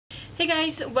Hey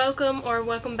guys,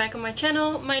 welcome back on my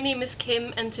channel. My name is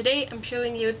Kim and today I'm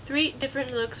showing you 3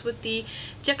 different looks with the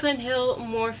Jaclyn Hill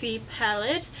Morphe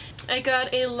palette. I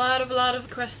got a lot of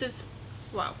requested.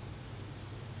 Wow,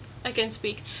 I can't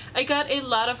speak. I got a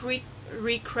lot of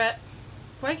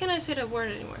why can't I say that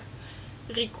word anymore?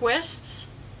 Requests.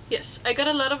 Yes, I got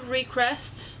a lot of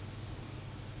requests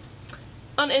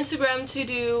on Instagram to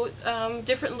do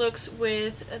different looks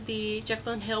with the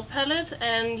Jaclyn Hill palette,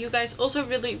 and you guys also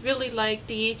really like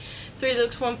the 3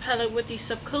 looks 1 palette with the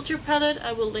subculture palette.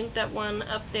 I will link that one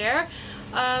up there.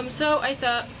 So I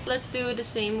thought let's do the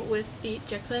same with the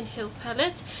Jaclyn Hill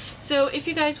palette. So if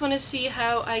you guys want to see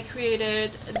how I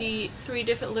created the 3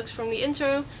 different looks from the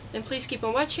intro, then please keep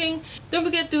on watching. Don't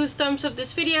forget to thumbs up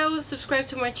this video, subscribe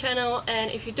to my channel,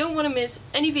 and if you don't want to miss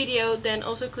any video, then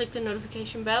also click the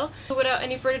notification bell. So without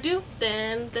any further ado,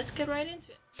 then let's get right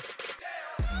into it.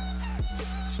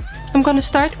 I'm gonna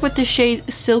start with the shade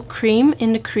Silk Cream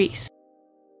in the crease.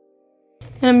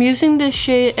 And I'm using this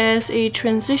shade as a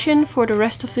transition for the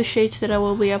rest of the shades that I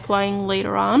will be applying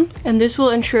later on. And this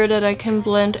will ensure that I can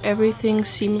blend everything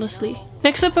seamlessly.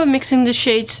 Next up, I'm mixing the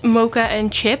shades Mocha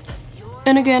and Chip.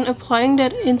 And again, applying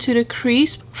that into the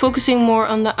crease, focusing more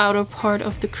on the outer part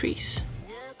of the crease.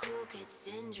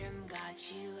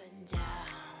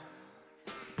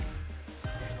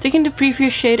 Taking the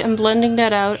previous shade and blending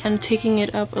that out and taking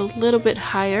it up a little bit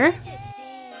higher.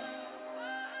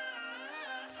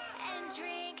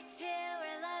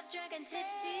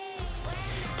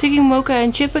 Taking Mocha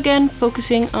and Chip again,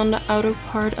 focusing on the outer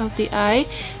part of the eye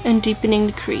and deepening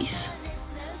the crease.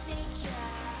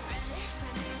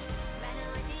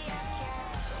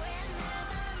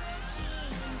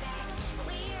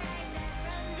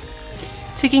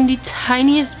 Taking the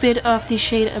tiniest bit of the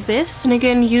shade Abyss and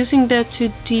again using that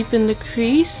to deepen the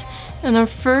crease, and I'm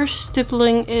first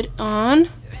stippling it on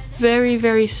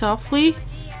very softly,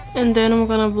 and then I'm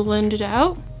gonna blend it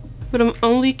out. But I'm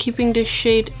only keeping this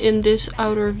shade in this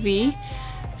outer V,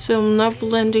 so I'm not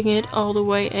blending it all the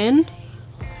way in.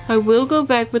 I will go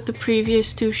back with the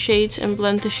previous 2 shades and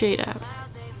blend the shade out.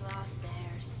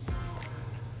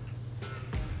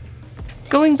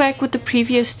 Going back with the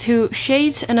previous 2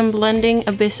 shades and I'm blending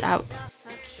Abyss out.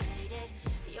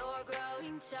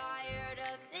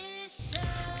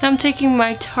 I'm taking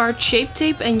my Tarte Shape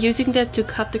Tape and using that to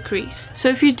cut the crease. So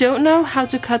if you don't know how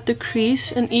to cut the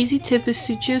crease, an easy tip is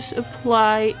to just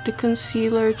apply the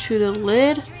concealer to the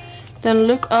lid, then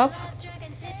look up,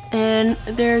 and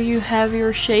there you have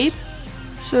your shape.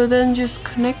 So then just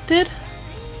connect it,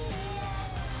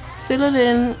 fill it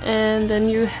in, and then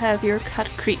you have your cut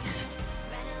crease.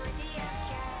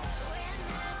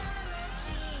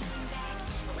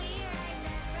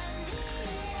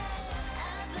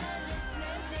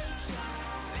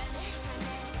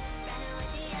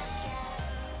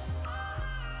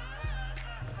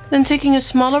 Then taking a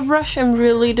smaller brush and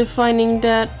really defining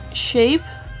that shape.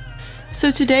 So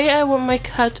today I want my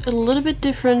cut a little bit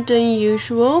different than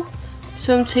usual.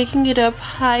 So I'm taking it up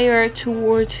higher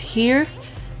towards here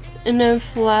and then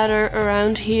flatter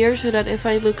around here, so that if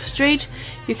I look straight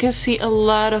you can see a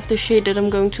lot of the shade that I'm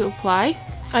going to apply.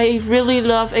 I really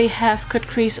love a half cut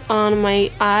crease on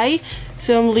my eye,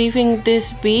 so I'm leaving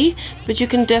this be, but you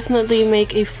can definitely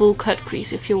make a full cut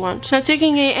crease if you want. Now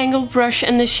taking an angled brush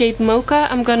in the shade Mocha,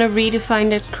 I'm gonna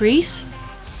redefine that crease.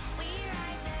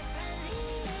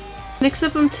 Next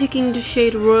up I'm taking the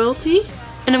shade Royalty,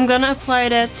 and I'm gonna apply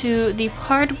that to the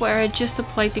part where I just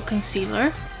applied the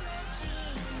concealer.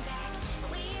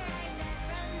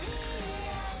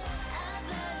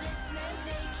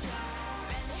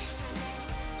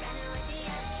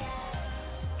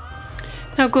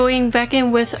 Now going back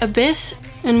in with Abyss,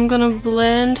 and I'm gonna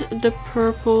blend the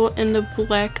purple and the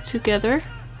black together.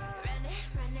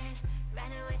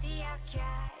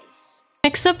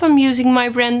 Next up I'm using my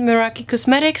brand Meraki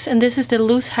Cosmetics, and this is the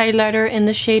loose highlighter in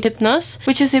the shade Hypnose,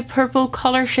 which is a purple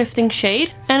color shifting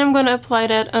shade. And I'm gonna apply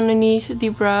that underneath the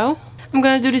brow. I'm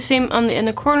gonna do the same on the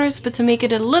inner corners, but to make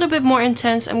it a little bit more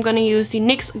intense, I'm gonna use the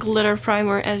NYX Glitter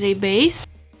Primer as a base.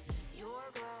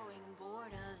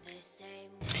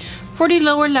 For the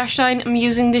lower lash line, I'm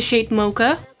using the shade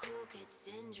Mocha.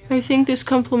 I think this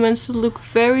complements the look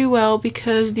very well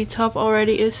because the top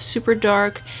already is super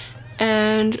dark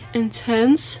and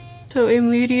intense. So a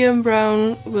medium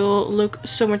brown will look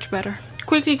so much better.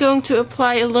 Quickly going to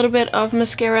apply a little bit of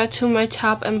mascara to my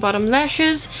top and bottom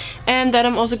lashes, and then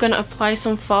I'm also going to apply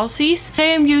some falsies.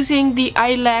 Today I'm using the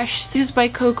iLashed. This is by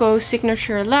Coco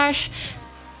Signature Lash.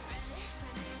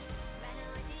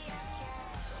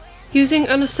 Using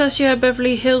Anastasia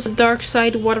Beverly Hills Dark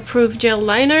Side Waterproof Gel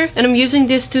Liner, and I'm using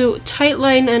this to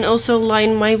tightline and also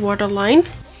line my waterline.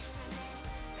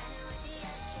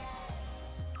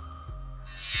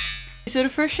 So the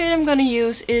first shade I'm going to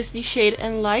use is the shade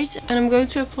Light, and I'm going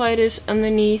to apply this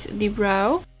underneath the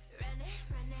brow.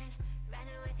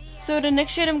 So the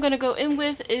next shade I'm going to go in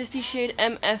with is the shade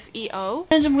MFEO.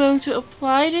 And I'm going to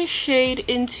apply this shade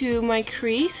into my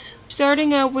crease.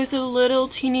 Starting out with a little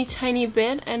teeny tiny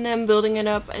bit and then building it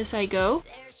up as I go.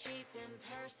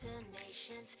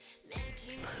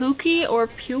 Pookie or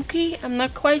Pukey, I'm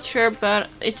not quite sure, but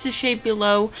it's the shade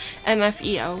below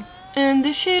MFEO. And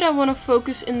this shade I want to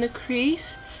focus in the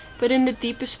crease, but in the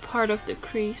deepest part of the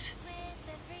crease.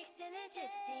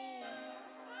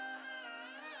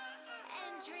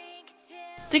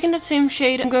 Taking that same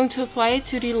shade, I'm going to apply it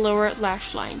to the lower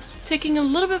lash line. Taking a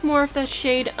little bit more of that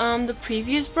shade on the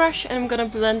previous brush, and I'm going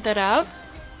to blend that out.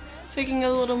 Taking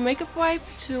a little makeup wipe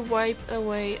to wipe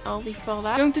away all the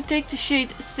fallout. I'm going to take the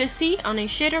shade Sissy on a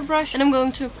shader brush, and I'm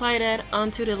going to apply that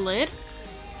onto the lid.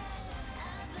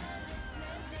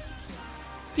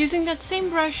 Using that same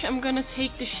brush, I'm going to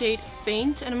take the shade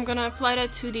Faint, and I'm going to apply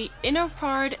that to the inner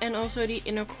part and also the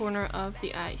inner corner of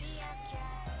the eyes.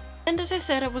 And as I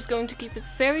said, I was going to keep it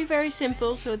very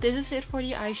simple, so this is it for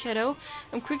the eyeshadow.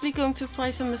 I'm quickly going to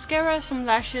apply some mascara, some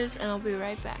lashes, and I'll be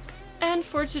right back. And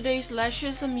for today's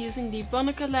lashes, I'm using the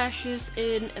Bonneke lashes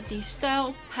in the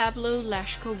style Pablo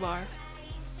Lashcobar.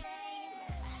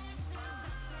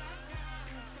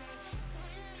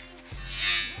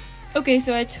 Okay,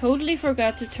 so I totally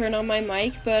forgot to turn on my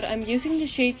mic, but I'm using the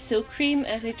shade Silk Cream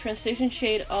as a transition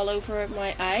shade all over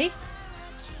my eye.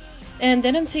 And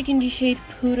then I'm taking the shade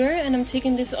Puder, and I'm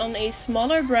taking this on a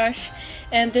smaller brush,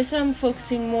 and this I'm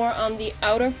focusing more on the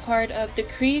outer part of the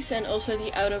crease and also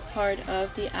the outer part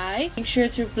of the eye. Make sure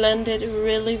to blend it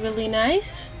really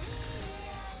nice.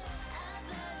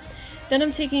 Then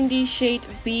I'm taking the shade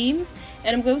Beam,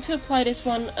 and I'm going to apply this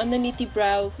one underneath the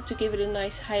brow to give it a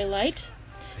nice highlight.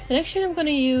 The next shade I'm going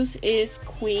to use is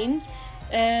Queen,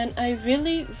 and I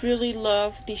really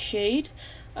love the shade.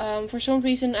 For some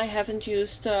reason I hadn't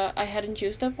used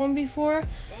that one before.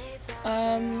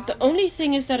 The only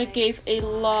thing is that it gave a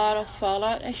lot of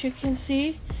fallout, as you can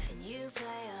see.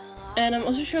 And I'm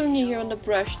also showing you here on the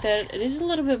brush that it is a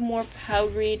little bit more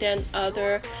powdery than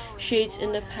other shades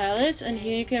in the palette, and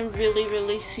here you can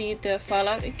really see the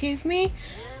fallout it gave me.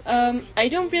 I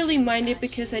don't really mind it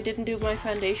because I didn't do my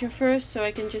foundation first, so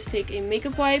I can just take a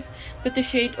makeup wipe, but the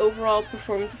shade overall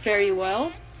performed very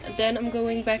well. And then I'm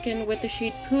going back in with the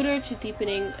shade Puder to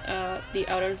deepening the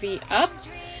outer V up.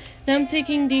 Now I'm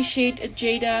taking the shade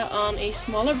Jada on a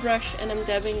smaller brush, and I'm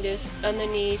dabbing this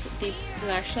underneath the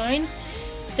lash line.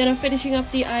 Then I'm finishing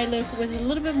up the eye look with a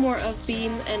little bit more of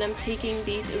Beam, and I'm taking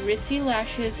these Ritzy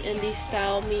lashes in the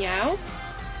style Meow.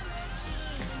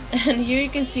 And here you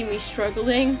can see me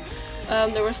struggling.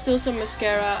 There was still some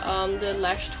mascara on the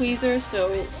lash tweezer,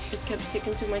 so it kept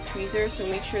sticking to my tweezer, so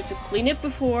make sure to clean it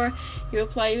before you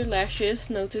apply your lashes,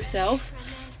 note to self.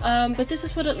 But this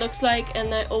is what it looks like,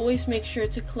 and I always make sure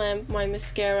to clamp my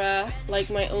mascara, like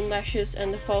my own lashes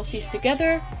and the falsies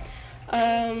together.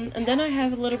 And then I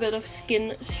have a little bit of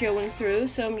skin showing through,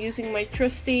 so I'm using my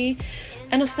trusty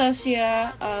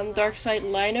Anastasia Dark Side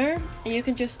liner, and you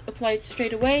can just apply it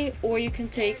straight away, or you can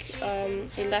take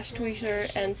a lash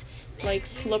tweezer and like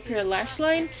pull up your lash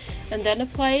line and then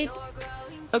apply it.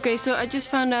 Okay, so I just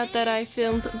found out that I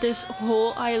filmed this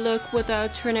whole eye look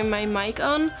without turning my mic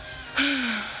on.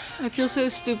 I feel so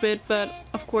stupid, but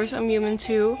of course I'm human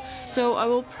too. So I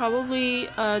will probably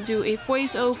do a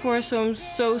voiceover, so I'm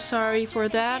so sorry for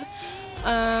that.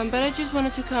 But I just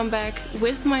wanted to come back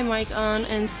with my mic on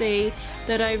and say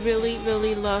that I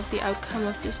really love the outcome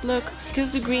of this look.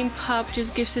 Because the green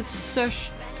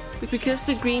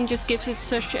just gives it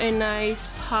such a nice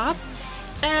pop.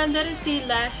 And that is the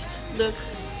last look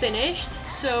finished.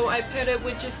 So I paired it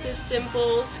with just this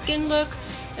simple skin look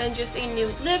and just a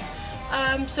nude lip.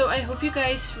 So I hope you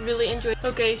guys really enjoyed.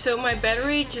 Okay, so my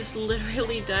battery just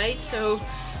literally died, so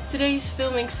today's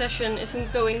filming session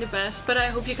isn't going the best, but I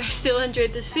hope you guys still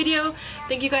enjoyed this video.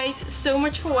 Thank you guys so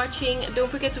much for watching. Don't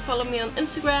forget to follow me on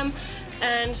Instagram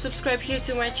and subscribe here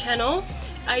to my channel.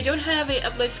 I don't have a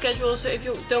upload schedule, so if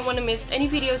you don't want to miss any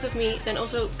videos of me, then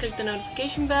also click the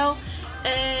notification bell.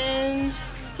 And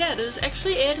yeah, that is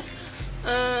actually it.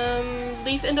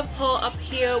 Leave in the poll up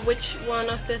here which one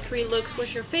of the 3 looks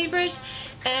was your favorite,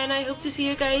 and I hope to see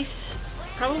you guys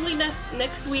probably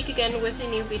next week again with a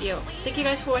new video. Thank you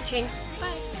guys for watching.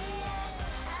 Bye!